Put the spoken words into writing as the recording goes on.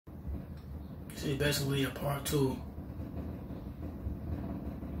This is basically a part 2.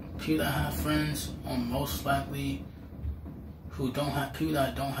 People that have friends are most likely people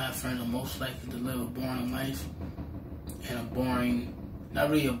that don't have friends are most likely to live a boring life, and not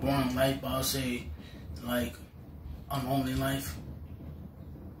really a boring life, but I'll say like a lonely life,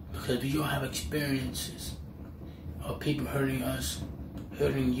 because we all have experiences of people hurting us,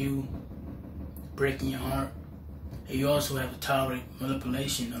 hurting you, breaking your heart. And you also have to tolerate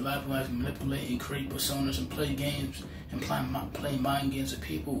manipulation. A lot of people like to manipulate and create personas and play games and play mind games with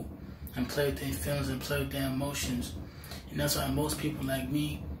people and play with their feelings and play with their emotions. And that's why most people like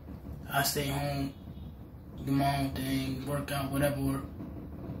me, I stay home, do my own thing, work out, whatever, mind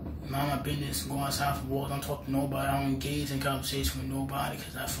my business, go outside for walks, don't talk to nobody, I don't engage in conversation with nobody,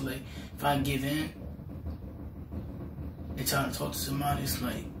 because I feel like if I give in and try to talk to somebody, it's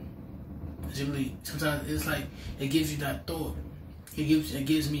like, sometimes it's like, it gives you that thought. It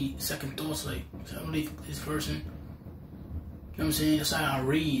gives me second thoughts, like, should I believe this person? You know what I'm saying? That's how I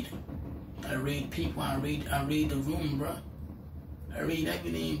read. I read people, I read the room, bruh. I read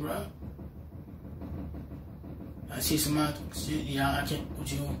everything, bruh. I see somebody, I can't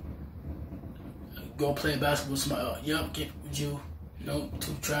with you. Go play basketball with somebody, yup, get with you. No,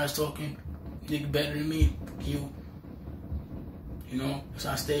 too trash talking. Nigga better than me, you. You know, so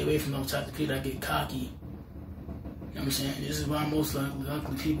I stay away from those types of people that get cocky. You know what I'm saying? This is why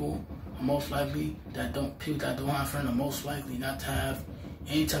likely people are most likely people that don't have friends are most likely not to have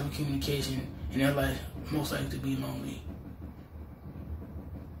any type of communication in their life, most likely to be lonely.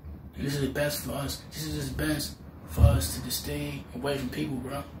 And this is the best for us. This is the best for us to just stay away from people,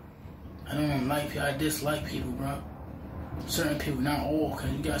 bro. I don't like people, I dislike people, bro. Certain people, not all,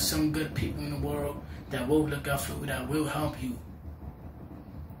 because you got some good people in the world that will look out for you, that will help you.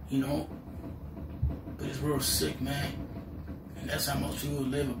 You know? But this world's sick, man. And that's how most people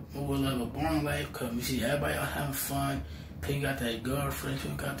live a boring life, because you see everybody out having fun. People got their girlfriends,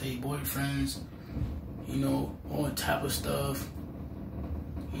 people got their boyfriends, you know, all type of stuff.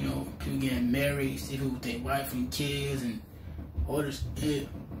 You know, people getting married, people with their wife and kids and all this shit.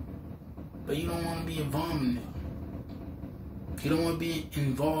 But you don't want to be involved in it. You don't want to be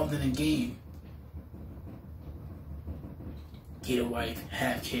involved in a game. Get a wife,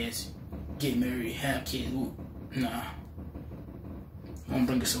 have kids, get married, have kids. Ooh, nah. I won't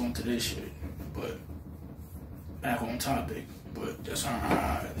bring us on to this shit. But back on topic. But that's how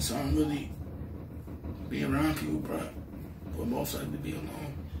I don't really be around people, bro. But most likely be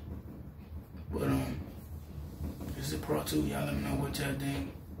alone. But this is part 2. Y'all let me know what y'all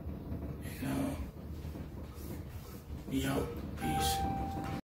think. And we out. Peace.